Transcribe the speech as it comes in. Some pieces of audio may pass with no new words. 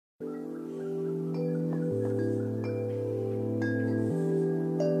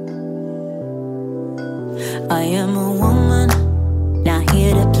I am a woman, not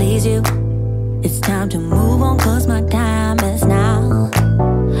here to please you. It's time to move on, cause my time is now.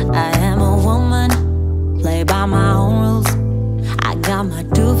 I am a woman, play by my own rules. I got my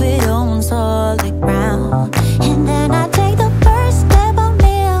 2 feet on solid ground. And then I take the first step a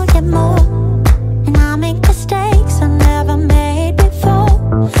million more. And I make mistakes I never made before.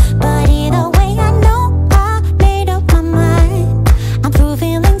 But either way I know I made up my mind. I'm through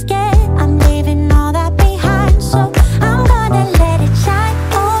feelings get, I'm leaving all that behind. So I'm gonna let it shine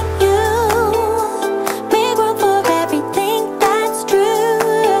on you. Make room for everything that's true.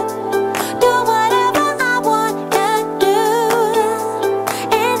 Do whatever I wanna do.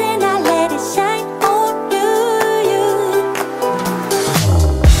 And then I let it shine on you.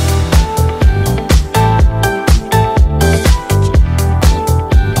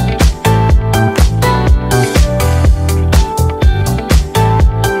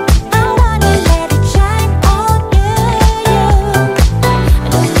 I'm gonna let it shine on you. I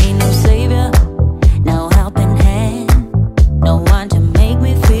don't need no savior, no helping hand, no one to make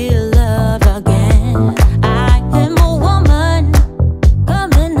me feel loved again. I am a woman,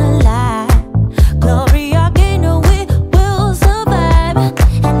 coming alive. Gloria Gaynor, we will survive.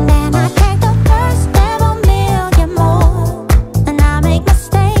 And then I take the first step a million more. And I make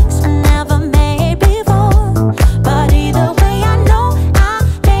mistakes I never made before. But either way I know I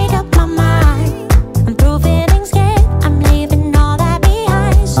made up my mind. I'm through feelings get, I'm leaving all that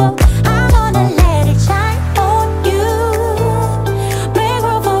behind. So I'm gonna let it shine on you. Make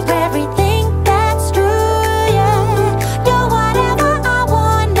room for everything that's true, yeah. Do whatever I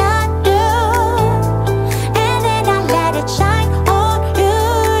wanna do. And then I let it shine on you,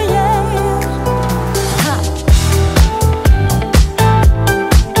 yeah.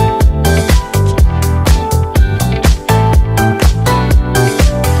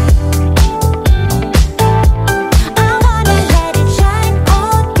 I wanna let it shine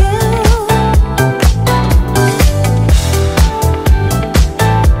on you.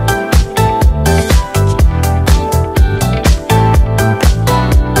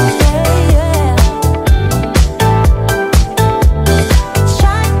 Yeah, yeah.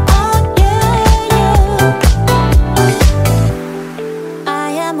 Shine on you, I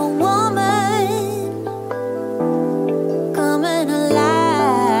am a woman, coming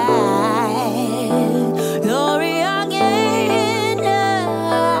alive. Gloria Gaynor,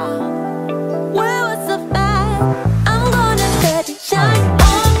 we will survive. I'm gonna let it shine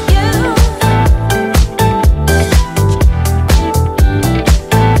on you.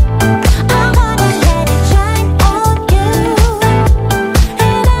 I'm gonna let it shine on you.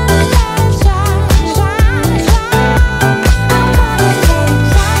 And I let it shine, shine, shine. I'm gonna let it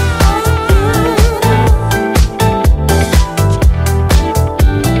shine on you.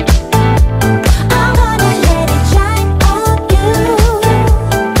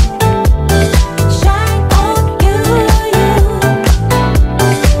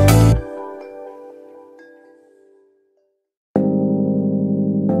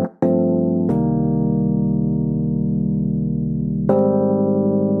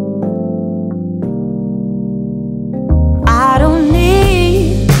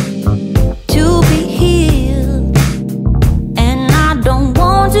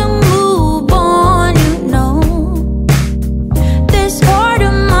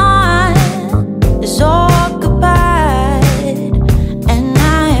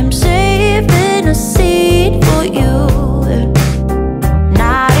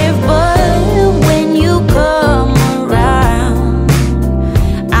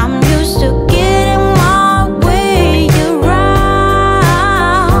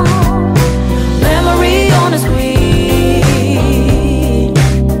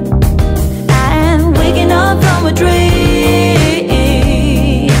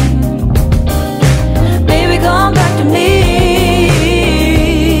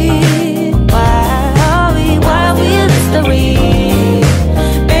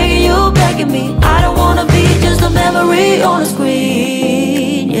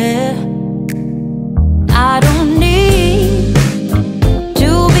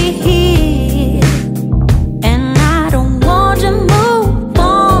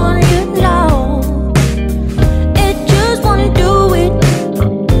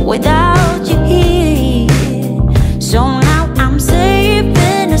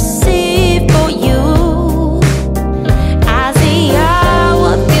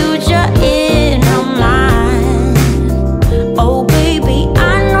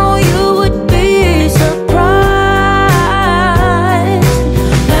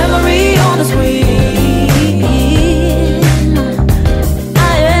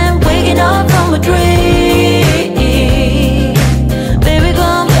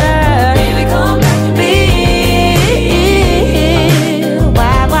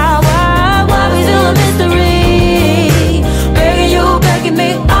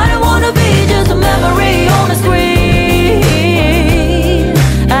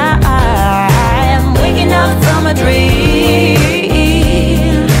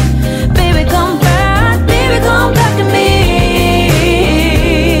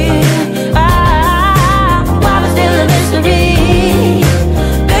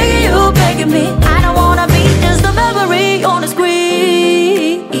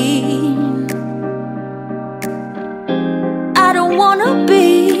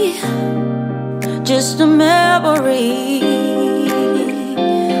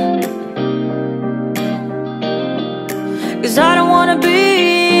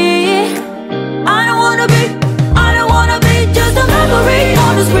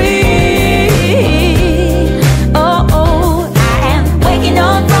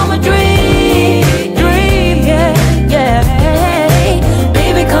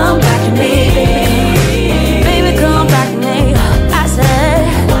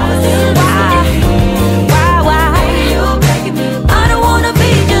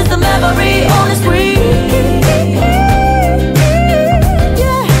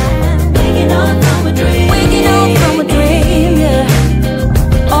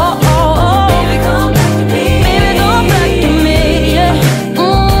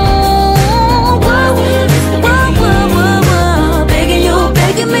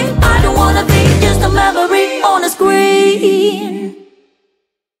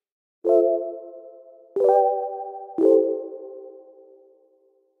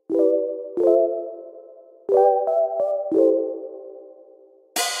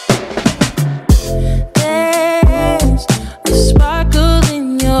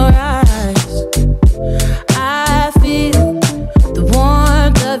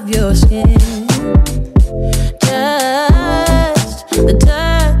 The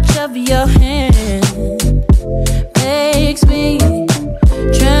touch of your hand makes me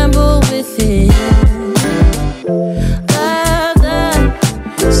tremble within. Love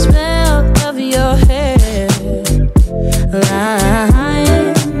the smell of your hair,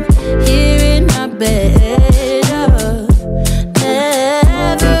 lying here in my bed.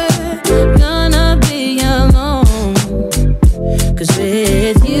 Never gonna be alone, 'cause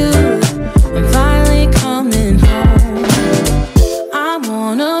with you I'm finally coming home. I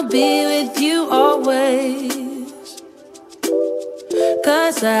wanna be with you always,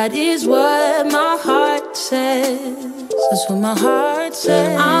 'cause that is what my heart says. That's what my heart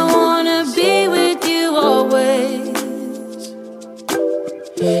says. I wanna be with you always.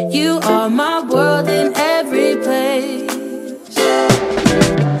 You are my world in every place.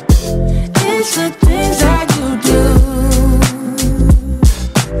 It's the things that you do,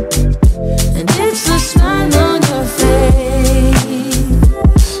 and it's the smile on your face.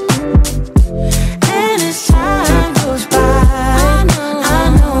 And as time goes by, I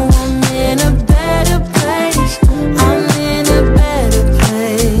know I'm in a better place. I'm in a better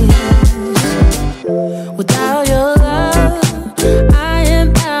place. Without your love, I am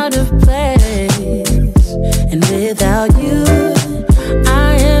out of place. And without you, I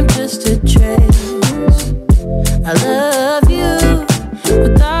am just a trace. I love you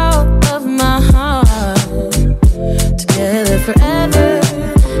with all of my heart. Together forever,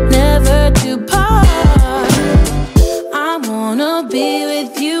 never to part. I wanna be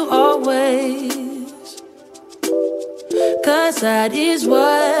with you always, 'cause that is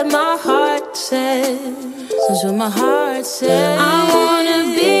what my heart says. That's what my heart says. I wanna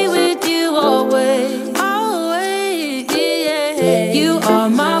be with you always. Always, yeah. You are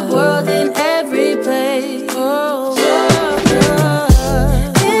my world in every place. Oh,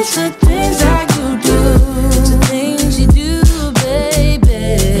 it's the things that you do. It's the things you do, baby.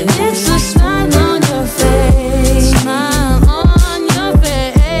 And it's the smile on your face. Smile on your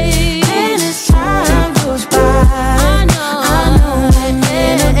face. And as time goes by, I know I'm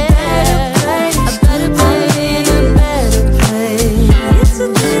in a better place. A better place. I'm in a better place.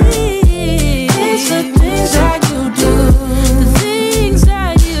 It's the things that you do. The things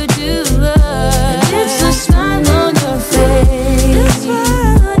that you do. And it's the smile on your face. The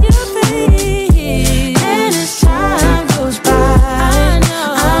smile on your face. And as time goes by, I know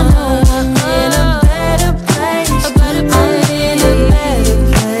I'm in a better place. A better place. I'm in a better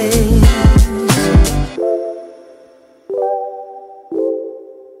place.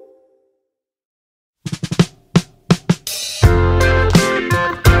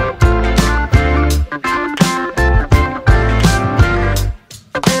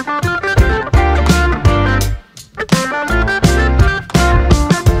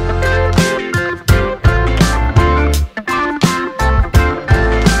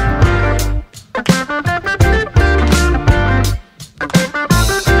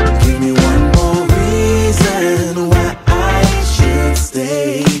 Give me one more reason why I should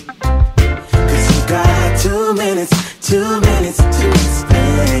stay. 'Cause you got 2 minutes to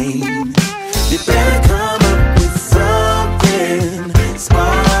explain. You better come up with something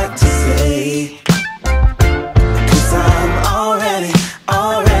smart to say. 'Cause I'm already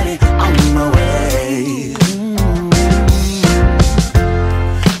on my way.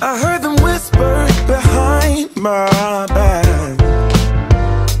 I heard them whisper behind my back.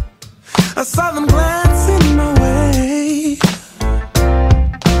 I saw them glancing my way.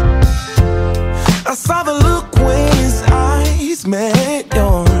 I saw the look when his eyes met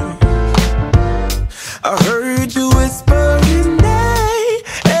yours. I heard you whisper his name.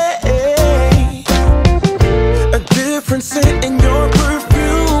 A different scent in your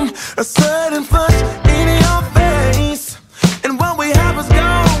perfume, a sudden flush in your face, and what we have is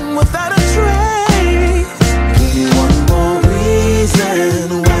gone without a trace. Give me one more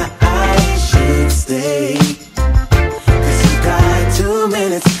reason why I should stay. 'Cause you got 2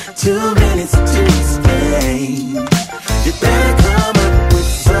 minutes to explain. You better come up with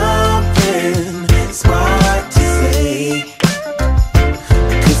something smart to say.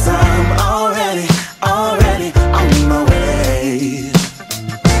 'Cause I'm already on my way.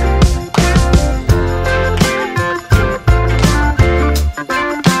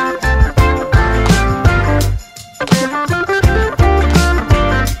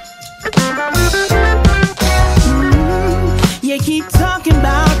 You keep talking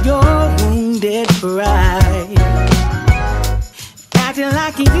about your wounded pride, acting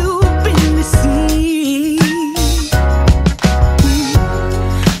like you've been deceived.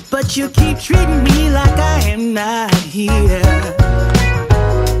 But you keep treating me like I am not here,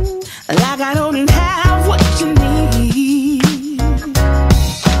 like I don't have what you need.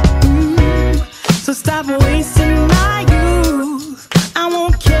 So stop wasting my youth. I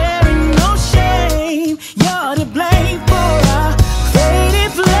won't carry no shame. You're to blame for a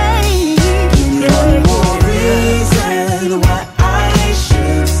faded flame. Give me one more reason why I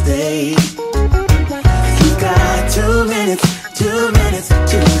should stay. You got 2 minutes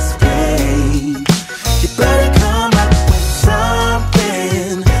to explain. You better come up with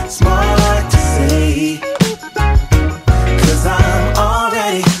something smart to say. 'Cause I'm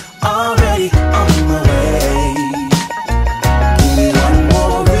already on my way. Give me one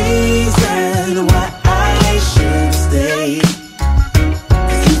more reason why I should stay.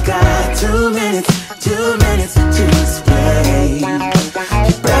 You got 2 minutes to explain.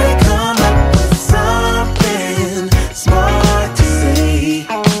 You better come up with something smart to say.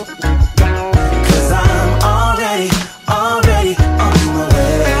 'Cause I'm already on my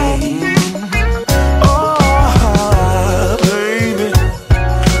way. Oh, baby,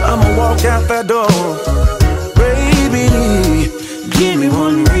 I'ma walk out that door. Baby, give me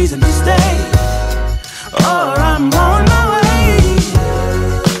one reason to stay, or I'm on my way.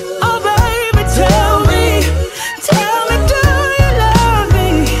 Oh, baby, tell me, do you love me?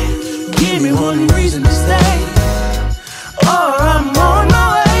 Give me one reason to stay, or I'm on my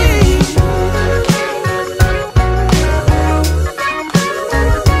way.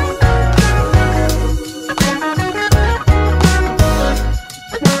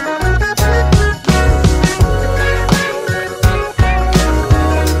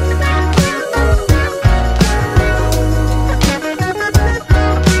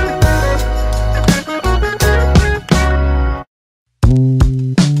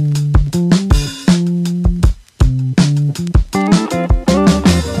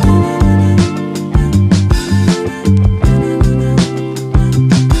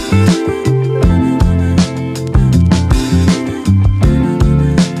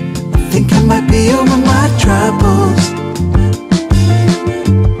 Think I might be over my troubles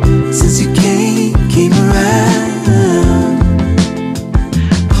since you came around.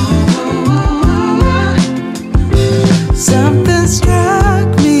 Something struck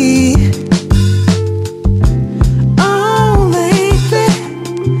me. Oh, lately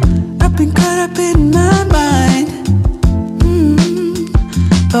I've been caught up in my mind.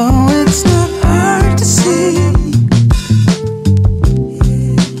 Oh, it's not hard to see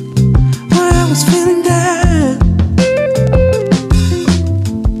why I was feeling down.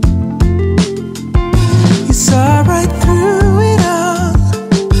 You saw right through it all.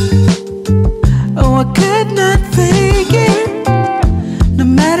 Oh, I could not fake it, no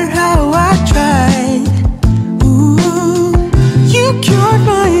matter how I tried. Ooh, you cured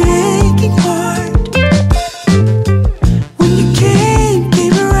my aching heart when you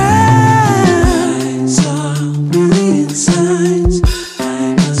came around. I saw a million signs. I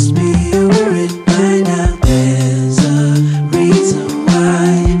must be over it by now. There's a reason why.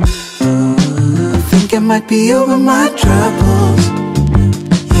 Oh, I think I might be over my troubles.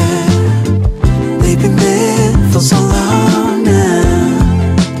 Yeah, they've been there for so long now.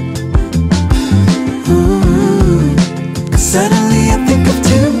 Ooh, 'cause suddenly I think of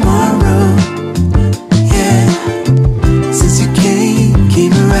tomorrow. Yeah, since you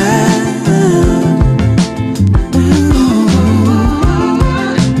came around.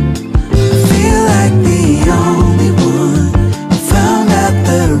 I feel like the only one who found out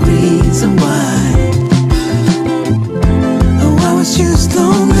the reason why. Oh, I was just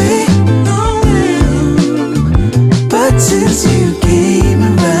lonely. But since you came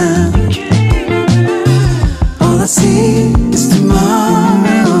around, all I see is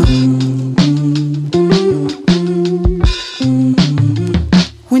tomorrow.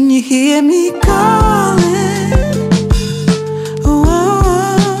 When you hear me calling,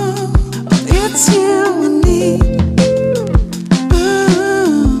 oh, it's you I need.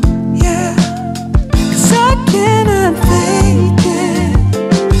 Ooh, yeah, 'cause I cannot fake it,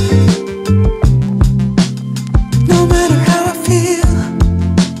 no matter how I feel.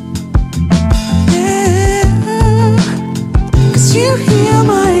 Yeah, 'cause you heal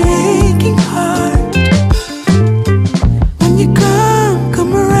my aching heart when you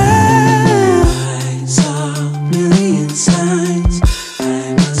come around. I saw a million signs. I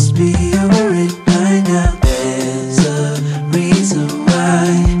must be over it by now. There's a reason why.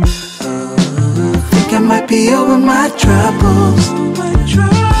 Oh, I think I might be over my troubles.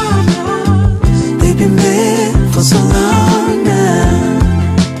 They've been there for so long now.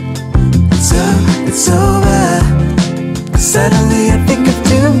 It's over. 'Cause suddenly I think of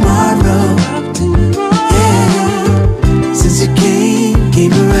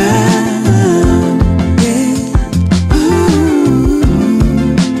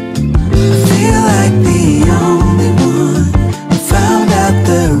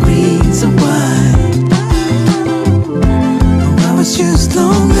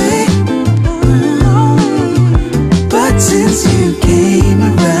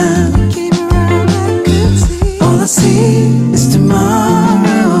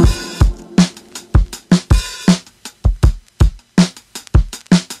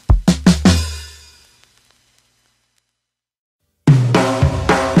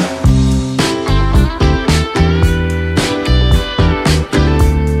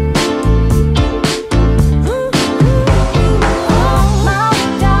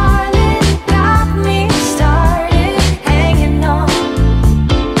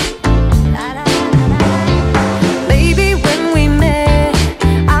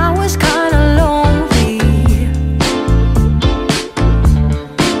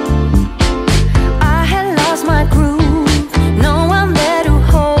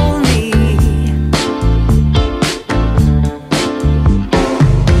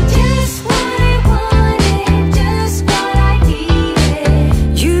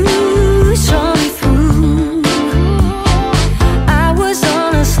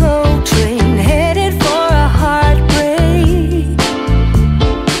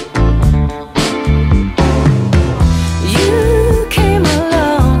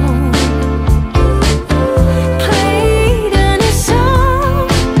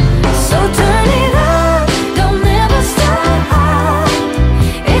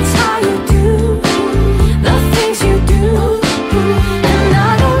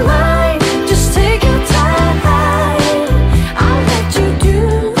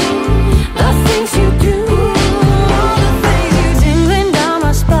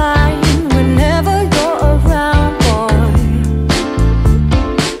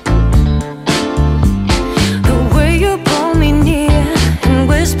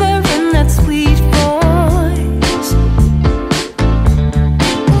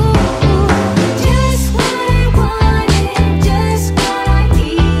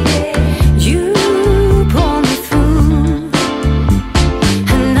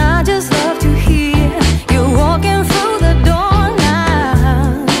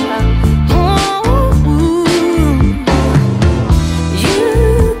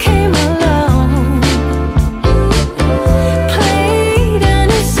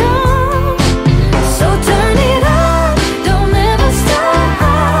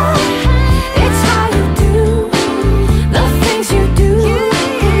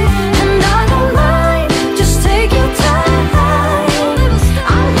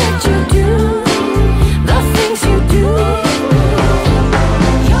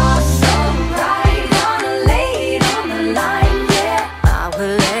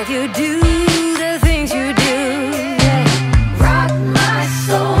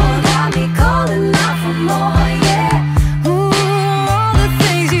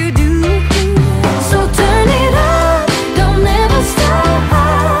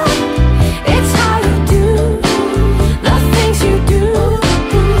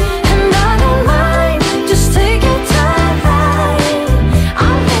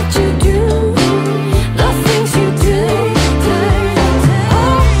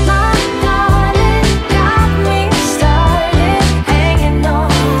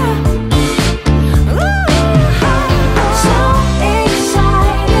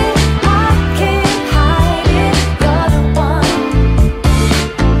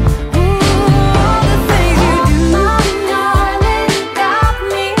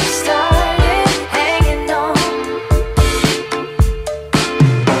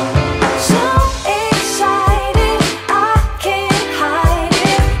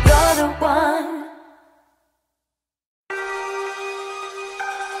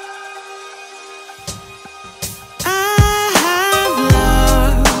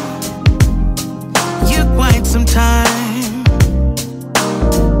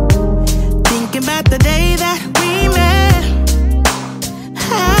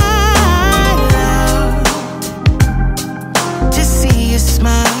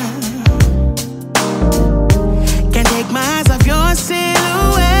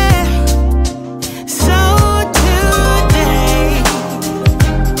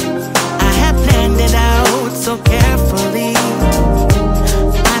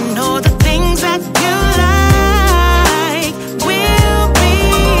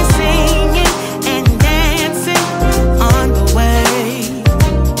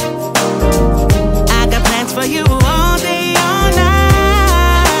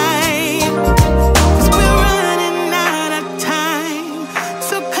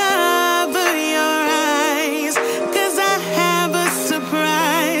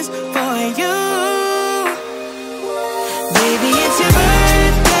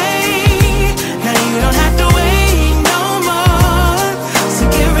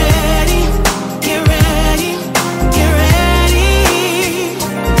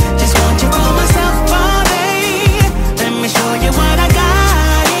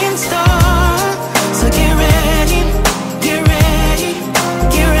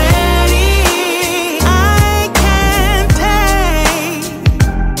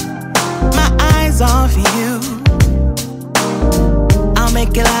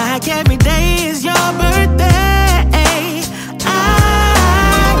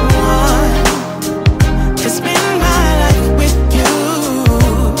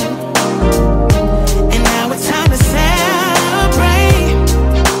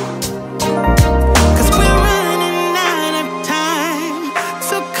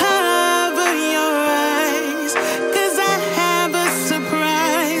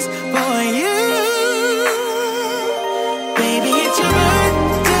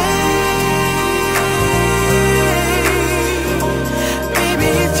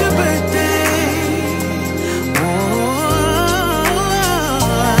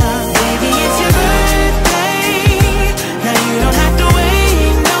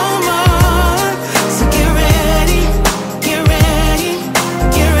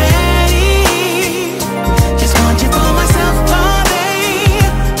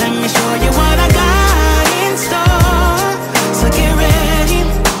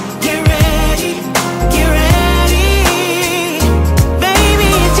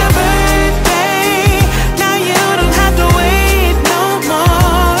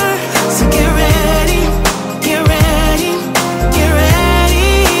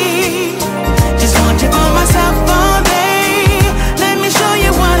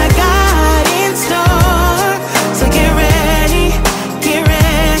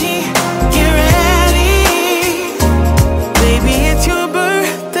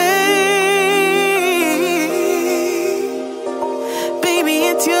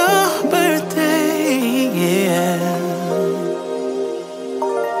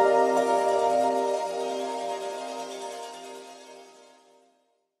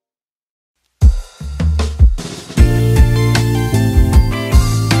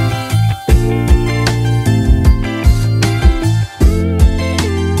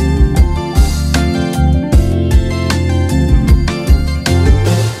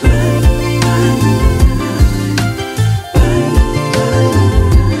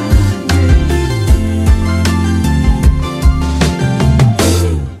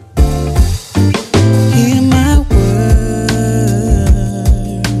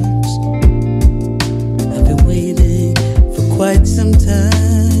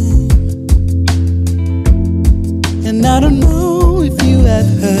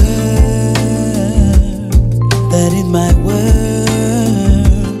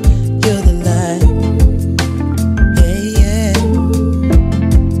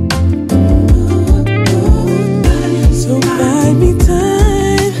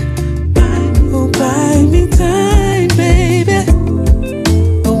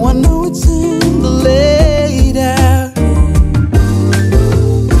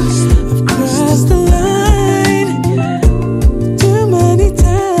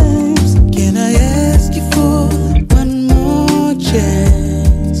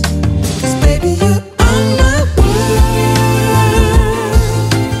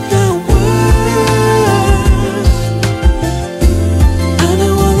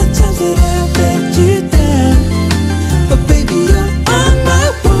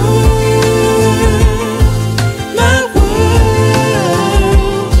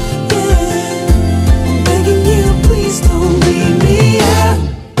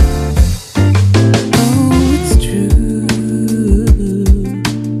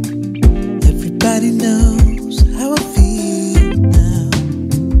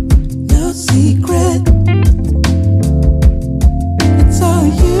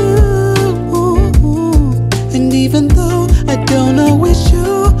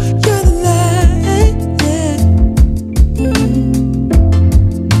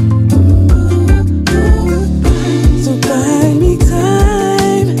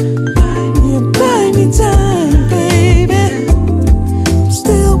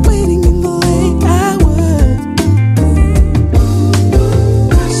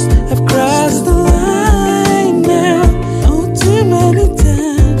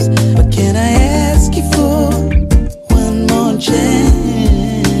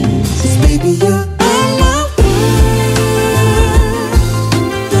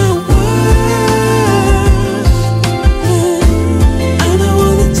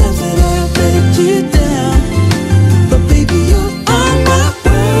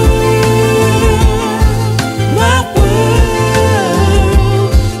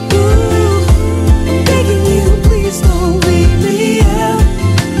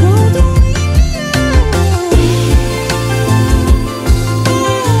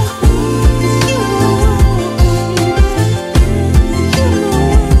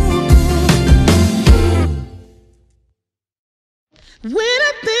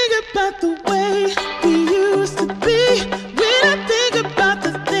think about the way we used to be, when I think about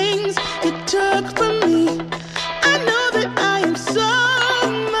the things you took from me, I know that I am so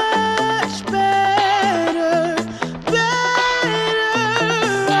much better, better.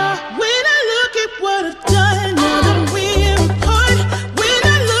 When I look at what I've done, now that we're apart, when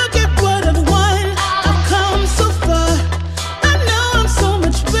I look at what I've won, I've come so far. I know I'm so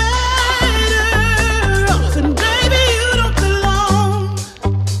much better off, and baby, you don't belong.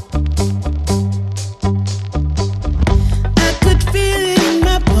 I could feel it in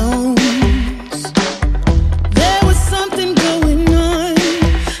my bones. There was something going on,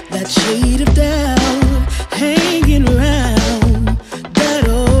 that shade of doubt hanging around that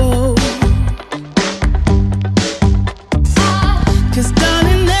old. 'Cause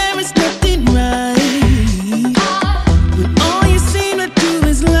darling, there is nothing right when all you seem to do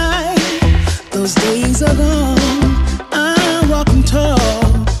is lie. Those days are gone. I'm walking tall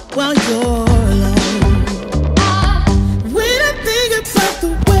while you're alone. When I think about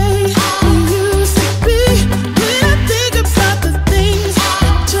the way we used to be, when I think about the things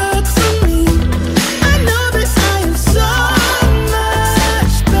you took from me, I know that I am so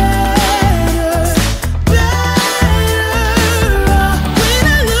much better, better. When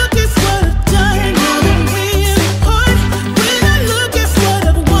I look at what I've done, now that we're apart, when I look at what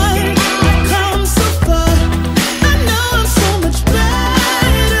I've won, I've come so far. I know I'm so much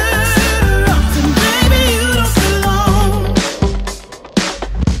better off, and baby, you don't belong.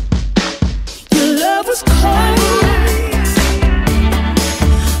 Your love was cold,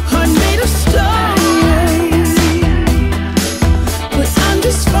 heart made of stone, but I'm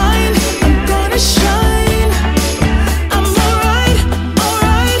just fine. I'm gonna shine. I'm alright,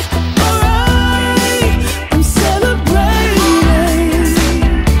 alright, alright. I'm celebrating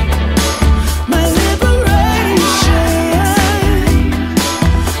my liberation.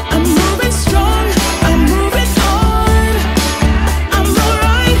 I'm moving strong, I'm moving on. I'm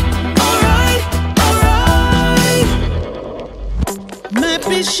alright, alright, alright. Might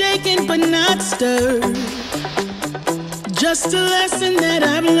be shaken but not stirred, just a lesson that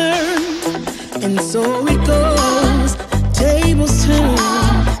I've learned. And so it goes, tables turn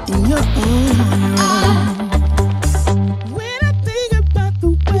in your honor. When I think about the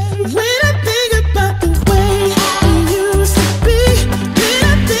way, when I think about the way we used to be, when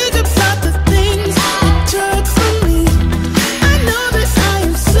I think about the things you took from me, I know that I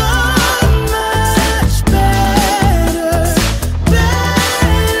am so much better, better.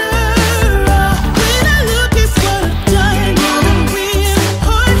 When I look at what I've done, now that we're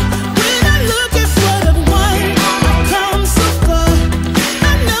apart, when I look at what I've won, I've come so far.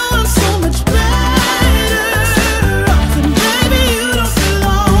 I know I'm so much better off, and baby, you don't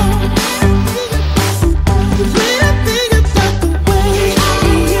belong. When I think about the way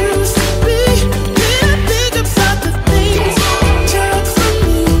we used to be, when I think about the things you took from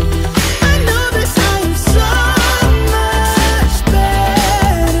me, I know that I am so much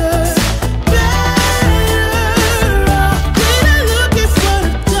better, better. When I look at what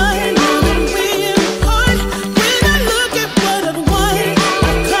I've done, now that we're apart, when I look at what I've won,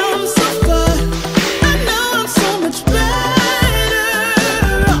 I've come so far. I know I'm so much better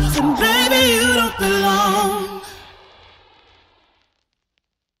off, and baby, you don't belong.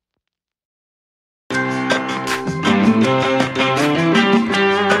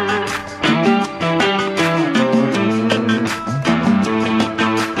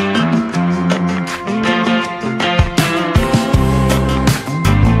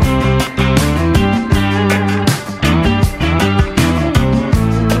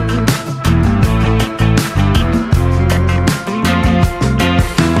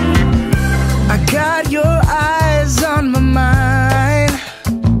 I got your eyes on my mind.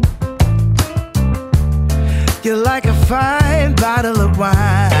 You're like a fine bottle of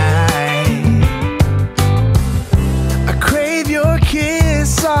wine. I crave your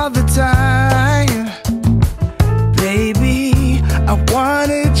kiss all the time. Baby, I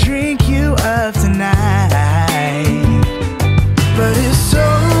wanna drink you up tonight. But it's so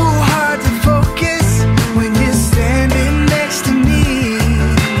hard to focus when you're standing next to me.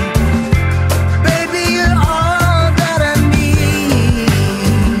 Baby, you're all that I need.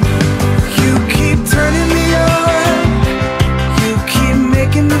 You keep turning me on. You keep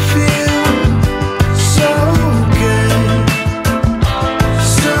making me feel so good,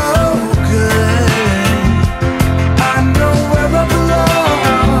 so good. I know where I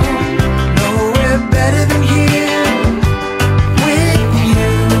belong, nowhere better than here with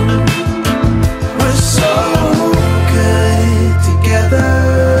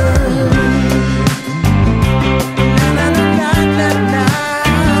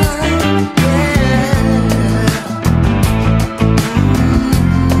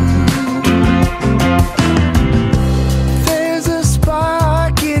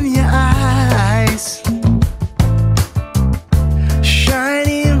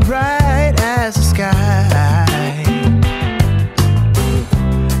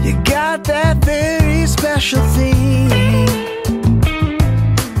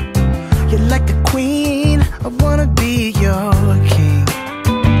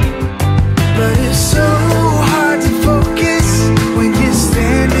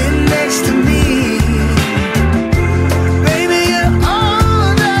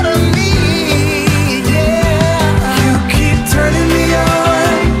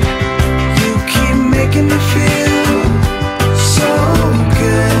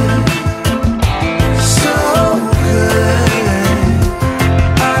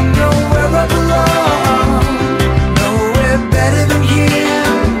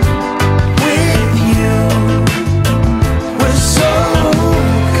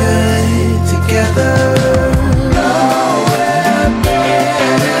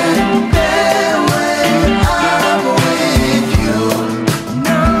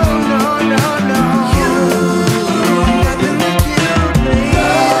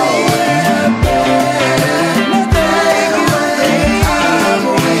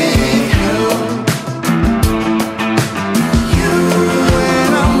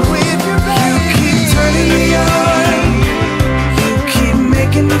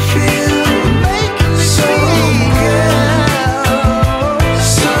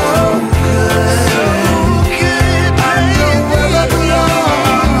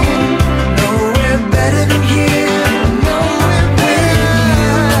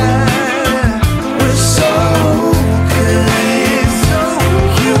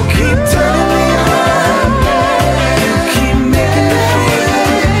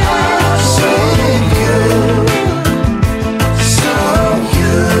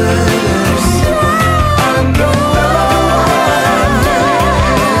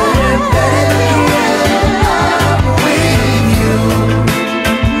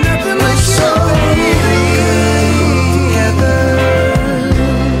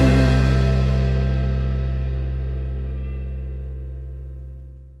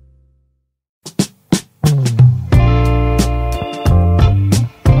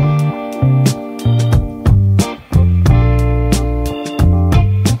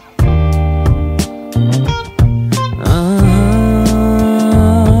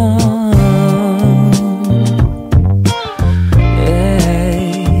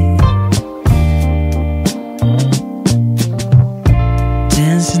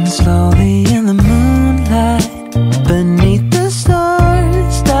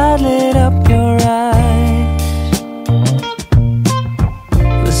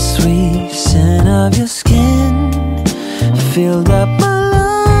filled up my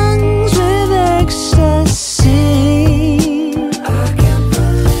lungs with ecstasy.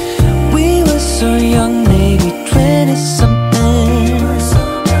 We were so young, maybe 20-something.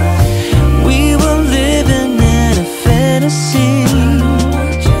 We were living in a fantasy.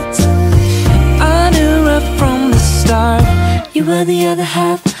 I knew right from the start you were the other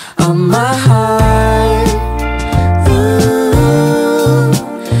half of my heart. Ooh,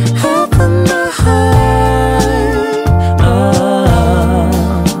 half of my heart. Oh,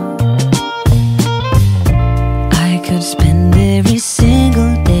 I could spend every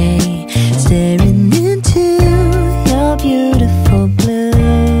single day staring into your beautiful blue.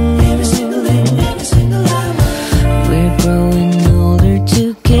 Every single day, every single hour. We're growing older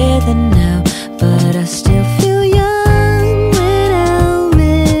together now, but I still feel young when I'm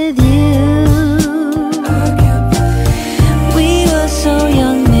with you. We were so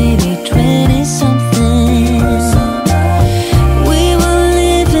young, maybe 20-something. We were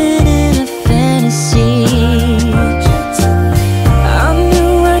living in a fantasy. I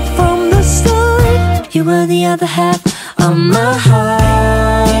knew right from the start you were the other half of my heart.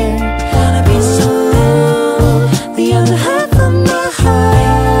 Wanna be so the other half of my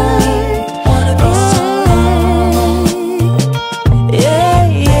heart. Wanna be so yeah,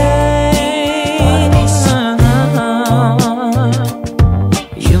 yeah. Wanna be so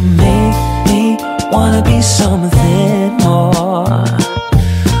you make me wanna be something more.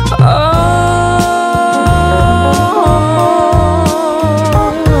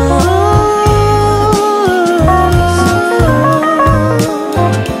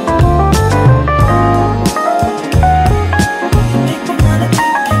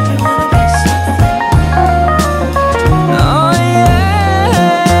 Oh yeah.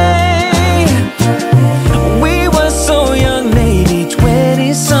 We were so young, maybe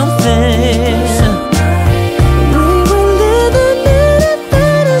 20-something. We were living in a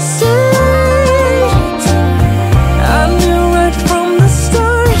fantasy. I knew right from the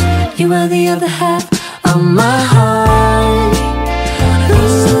start you were the other half of my heart.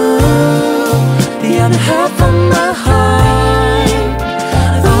 Ooh, the other half of my heart.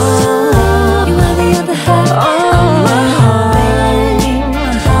 Oh, you are the other half of my heart.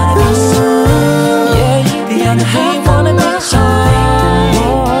 Ooh, yeah, the other half wanna be something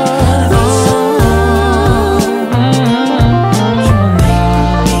more.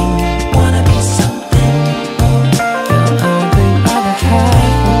 Wanna be something. You're the other half.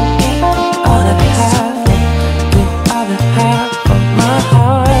 Wanna be something. The other half of my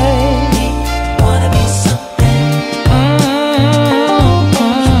heart. Wanna be something.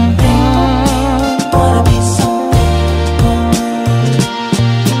 Wanna be something.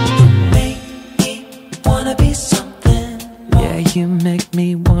 Make me wanna be something. Yeah, you make me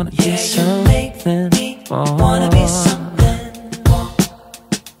wanna be something. Wanna be something.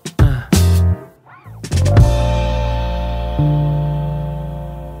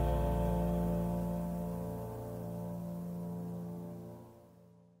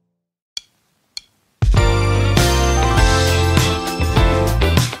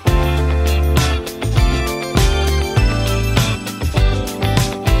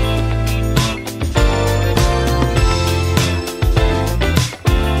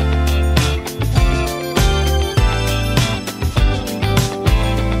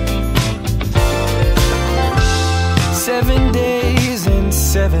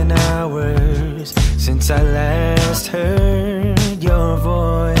 Since I last heard your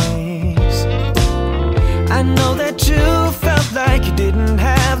voice, I know that you felt like you didn't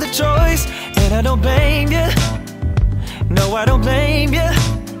have the choice, and I don't blame you. No, I don't blame you.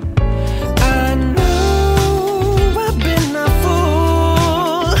 I know I've been a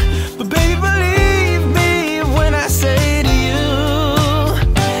fool, but baby, believe me when I say to you,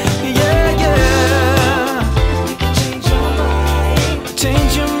 yeah, yeah, you can change your mind,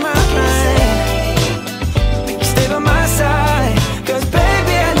 change your mind.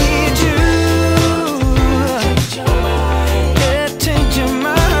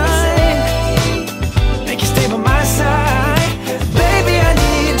 Baby, I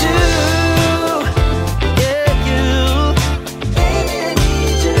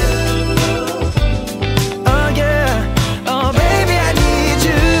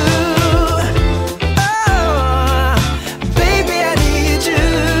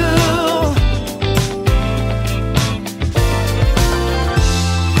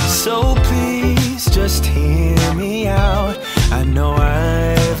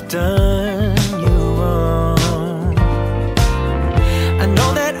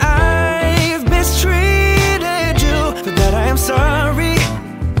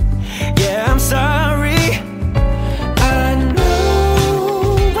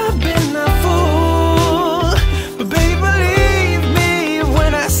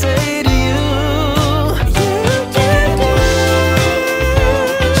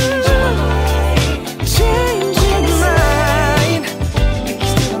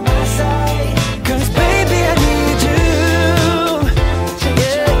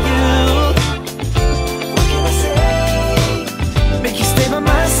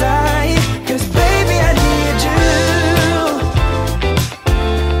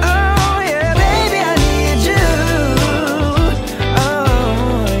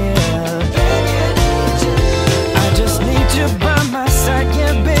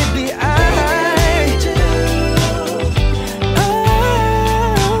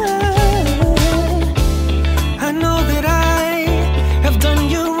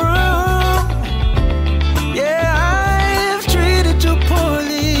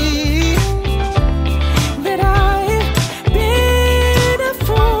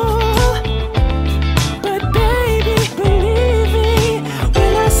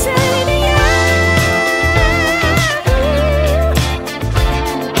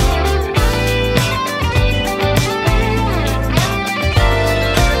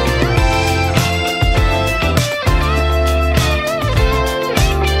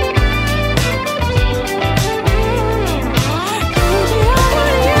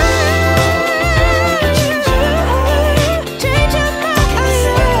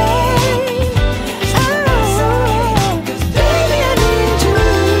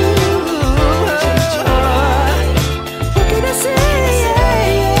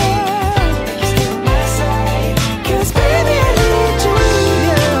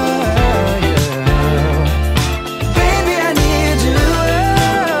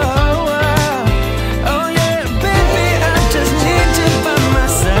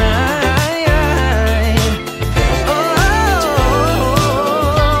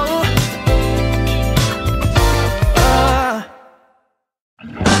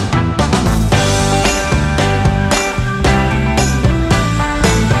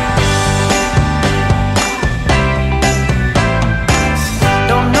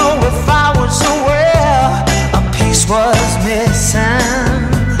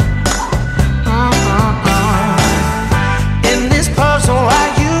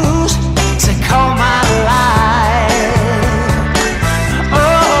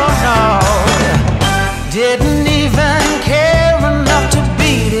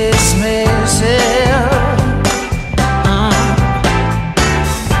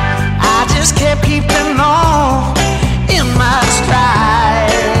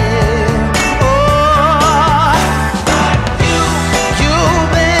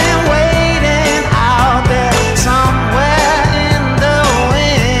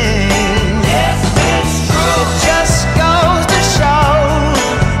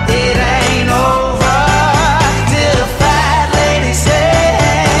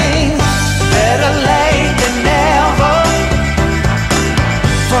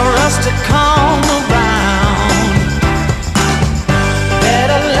for us to come around.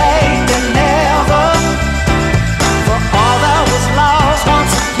 Better late than never, for all that was lost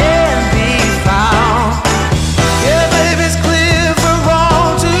once again be found. Yeah, baby, it's clear for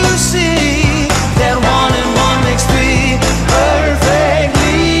all to see that 1 and 1 makes 3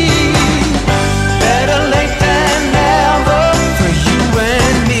 perfectly. Better late than never for you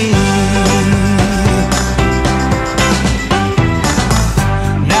and me.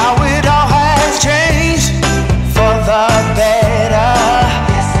 Now it all has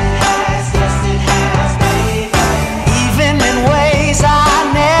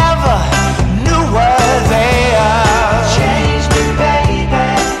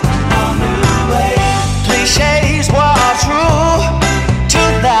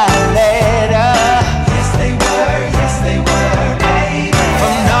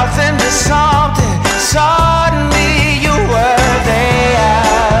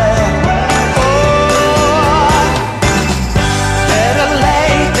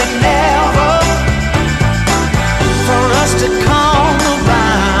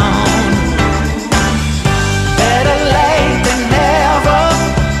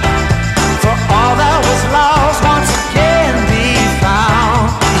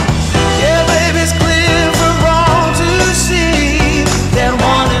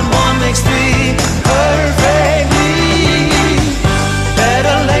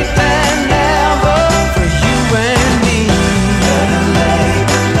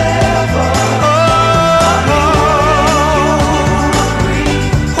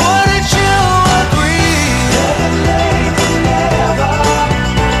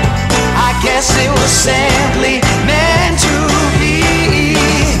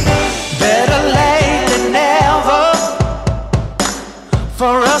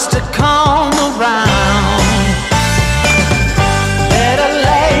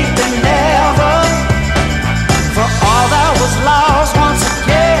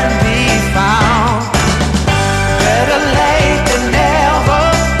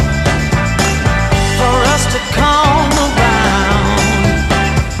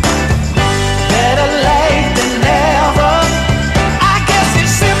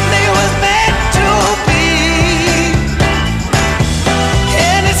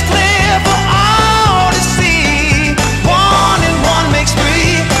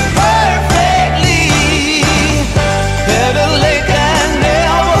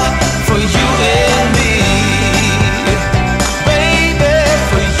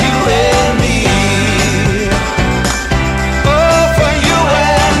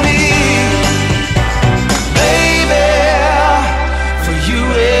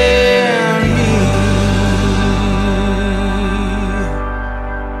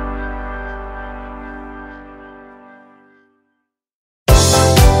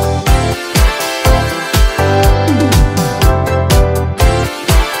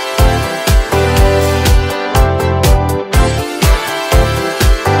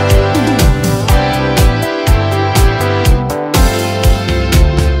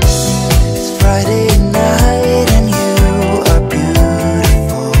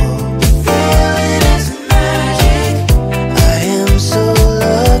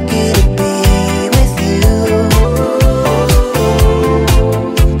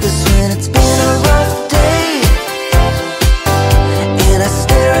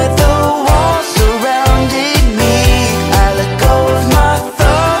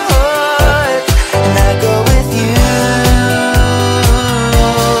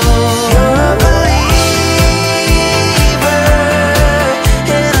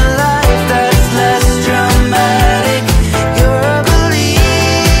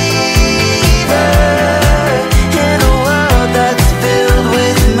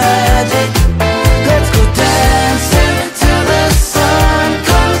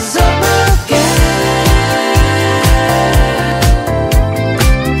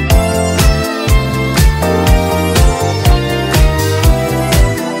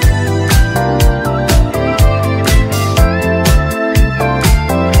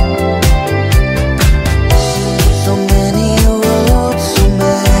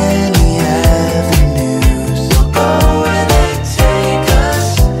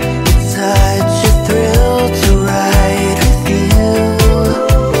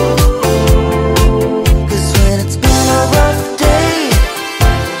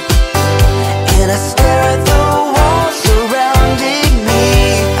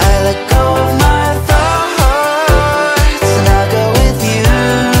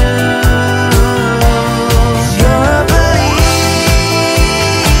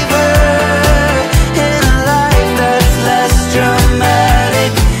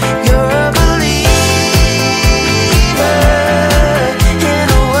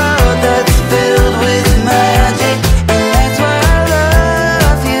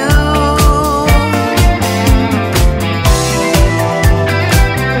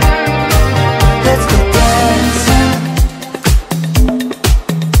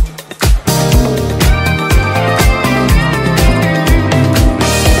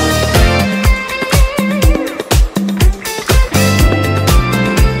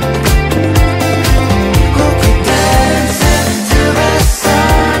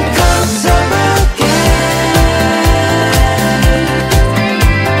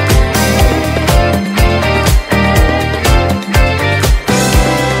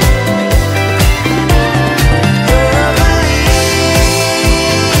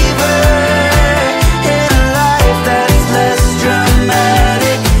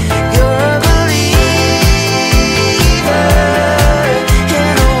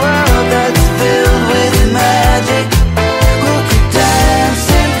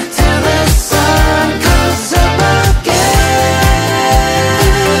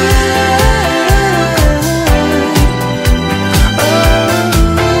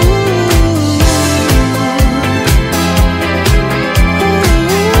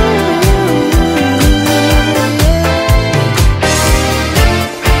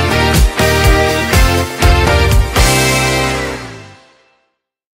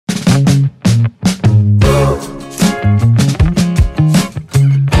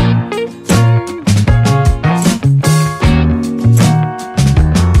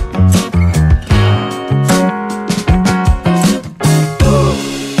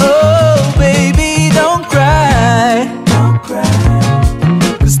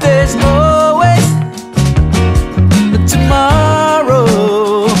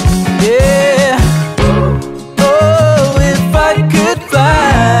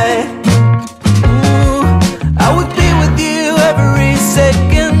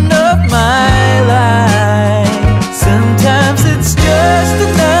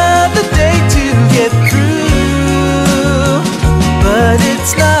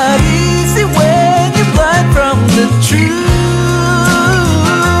it's not easy when you're blind from the truth.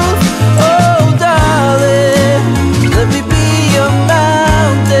 Oh darling, let me be your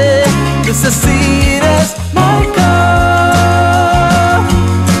mountain, 'cause I see it as my call.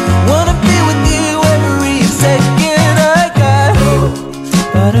 Wanna be with you every second I got.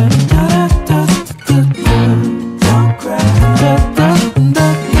 Don't cry.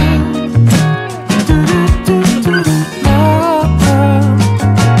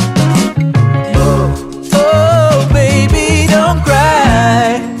 Oh baby, don't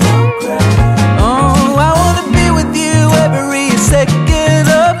cry. Oh, I wanna be with you every second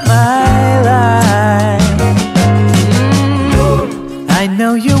of my life. I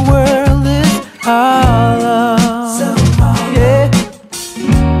know your world is hollow, yeah,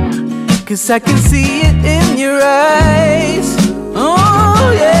 'cause I can see it in your eyes. Oh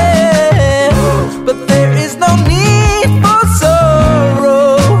yeah, but there is no need for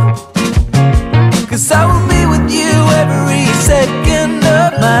sorrow, 'cause I will be with you every second of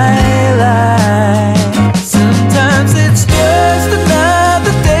my life. Sometimes it's just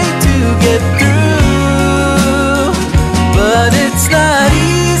another day to get through, but it's not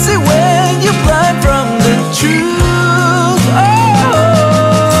easy when you're blind from the truth.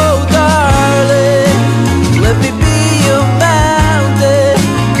 Oh darling, let me be your mountain,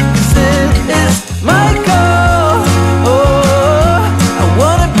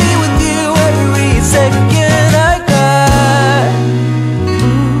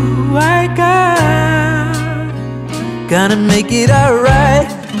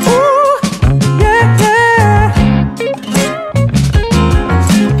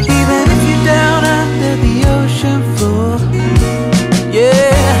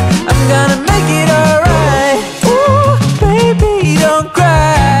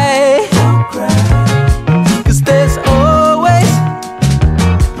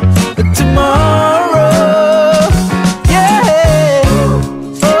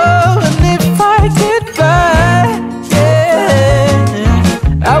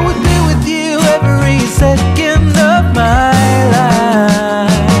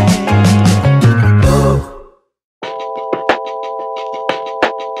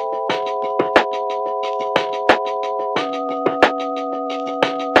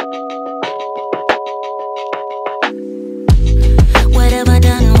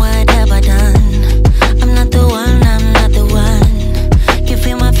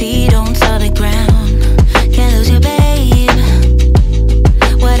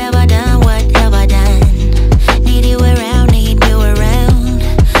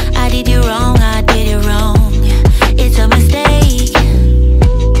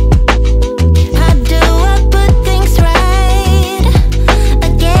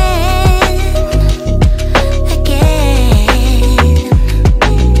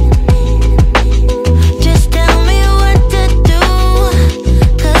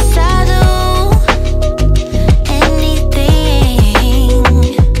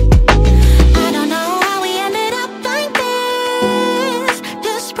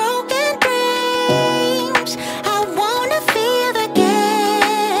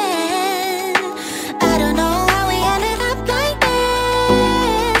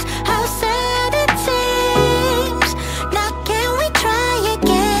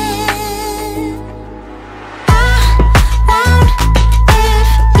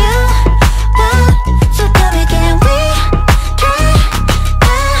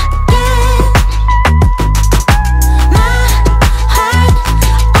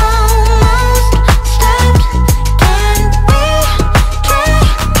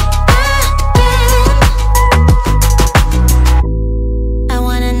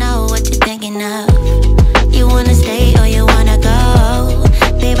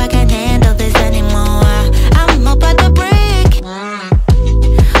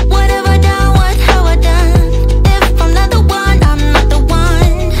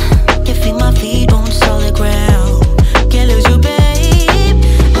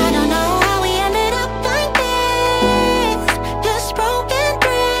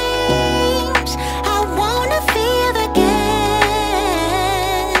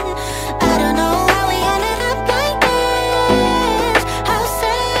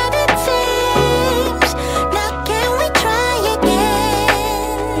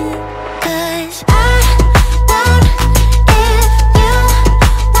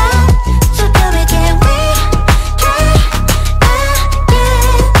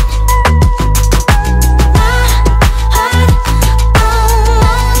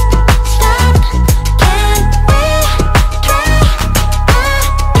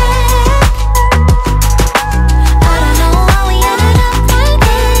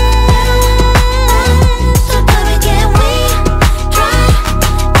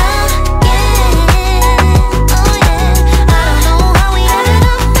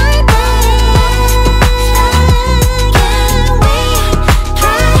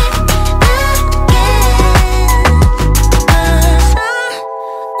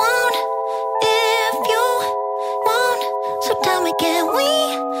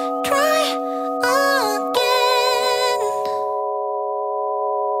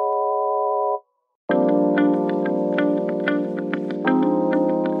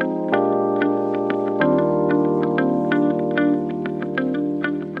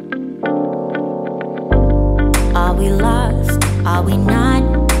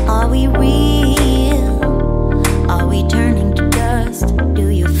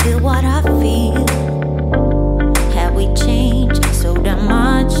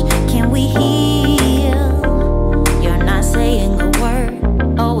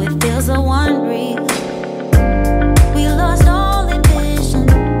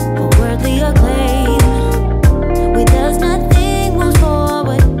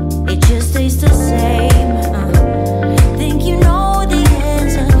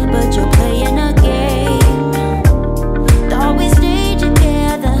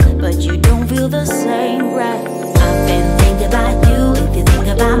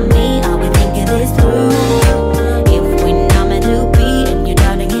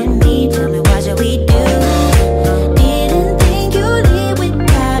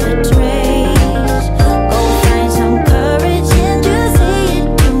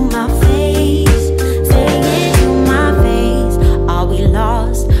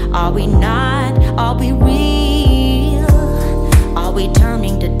 Are we not? Are we real? Are we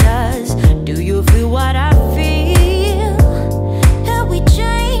turning to dust? Do you feel what I feel? Have we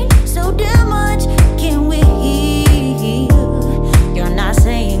changed so damn much? Can we heal? You're not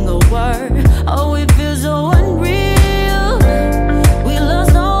saying a word. Oh, it feels so unreal. We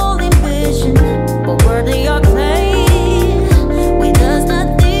lost all ambition, but worthy of claim. With us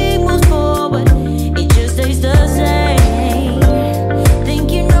nothing moves forward, it just stays the same.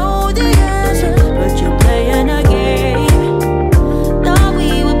 Think you know the answer, but you're playing a game. Thought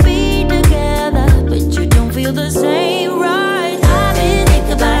we would be together, but you don't feel the same, right? I've been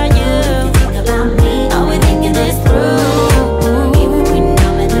thinking about you, think about me. Are we thinking this through? Even we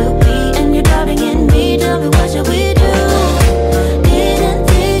know it will be, and you're doubting in me. Tell me what should we do? Didn't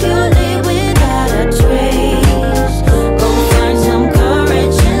think you'd live without a trace. Go find some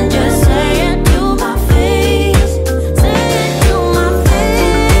courage and just say it to my face. Say it to my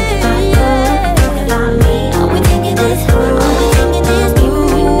face. Think about me. Are we thinking this? Are we thinking this? Even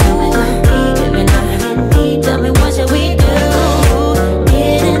we know it will be, living out in me. Tell me what should we do?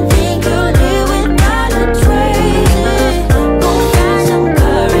 Didn't think you'd live without a trace. Go find some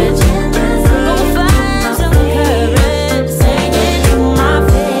courage and just go find some courage. Say it to my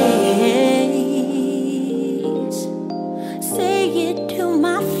face. Say it to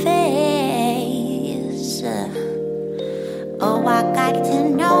my face. Oh, I got to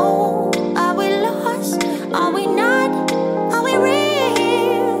know. Are we lost? Are we not? Are we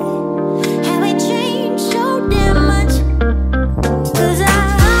real? Have we changed so damn much? 'Cause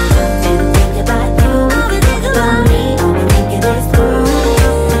I've been thinking about you. I've been thinking about me. I've been thinking this through.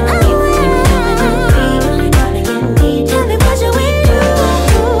 Even you know it will be, you're doubting in me. Tell me what should we do?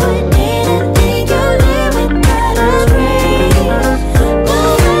 Didn't think you'd live without a trace. Go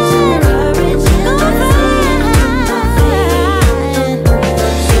find some courage and go find.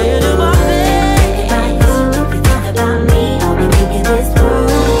 Say it to my face. If you think about me, I'll be thinking this through.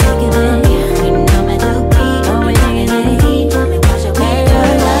 Thinking that we know it will be, are we thinking that he? Tell me what should we do?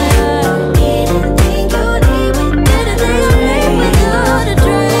 Didn't think you'd live without a trace. Without a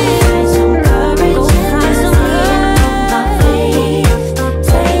trace. Find some courage. Go find some courage.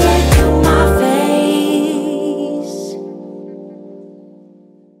 Say it to my face.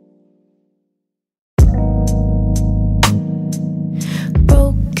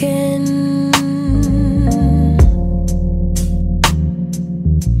 Broken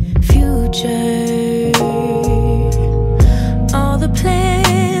future. All the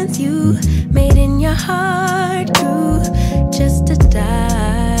plans you made in your heart grew just to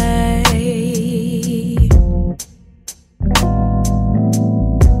die.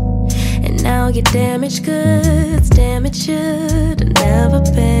 And now your damaged goods, damage should have never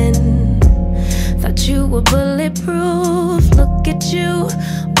been. Thought you were bulletproof. Look at you,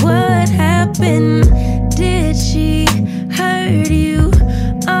 what happened? Did she hurt you?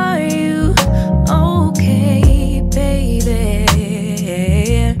 Are you okay, baby?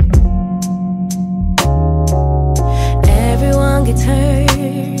 Everyone gets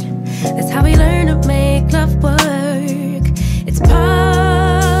hurt. That's how we learn to make love work. It's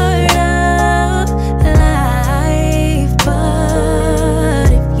part of life, but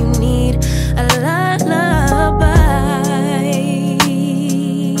if you need a lullaby,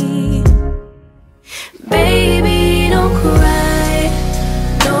 baby, don't cry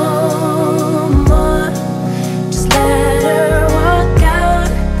no more. Just let her walk out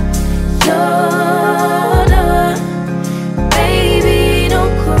your door. Baby,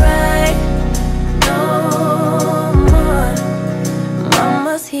 don't cry no more.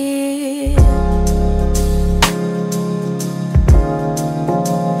 Mama's here.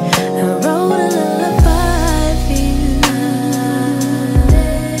 I wrote a lullaby for you.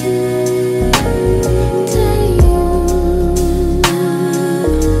 To you.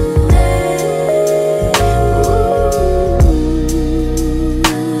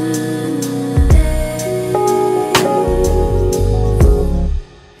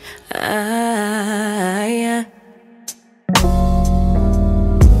 Yeah.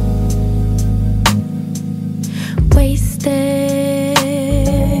 Wasted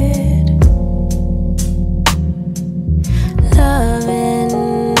loving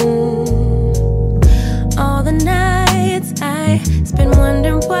all the nights I spent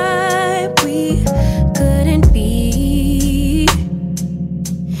wondering why we couldn't be.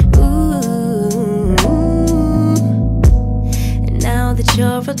 Ooh. And now that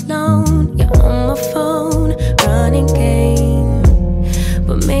you're alone, you're on my phone, running game.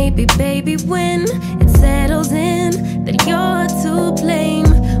 But maybe, baby, when it settles in that you're to blame,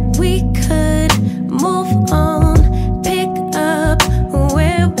 we could move on, pick up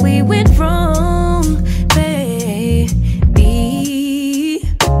where we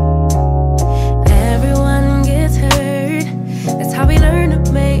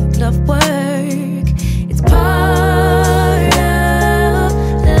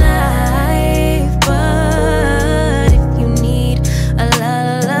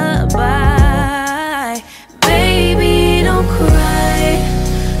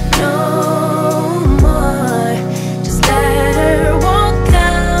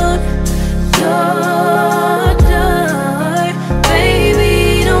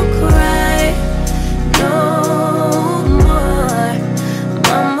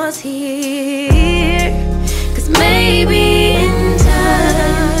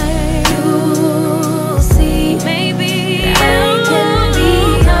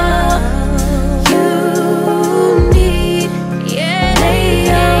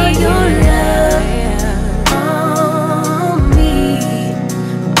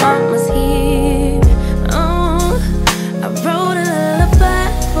mama's here. Oh, I wrote a lullaby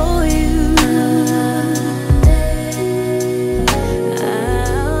for you.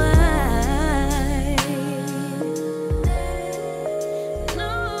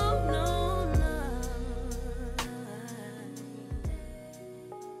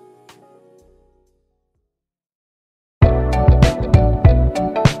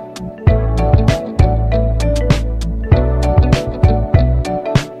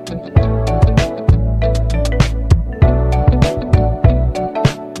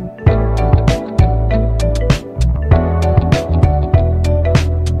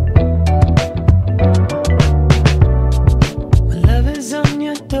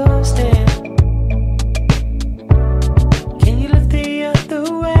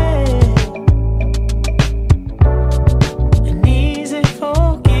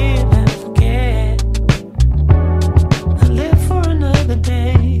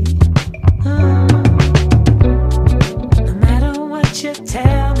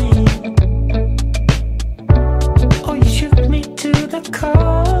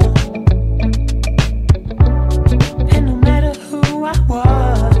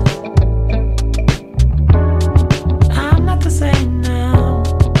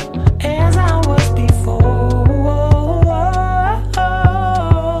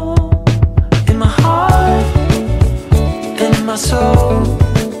 My soul,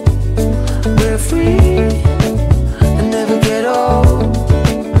 we're free and never get old.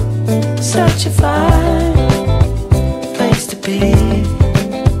 Such a fine place to be.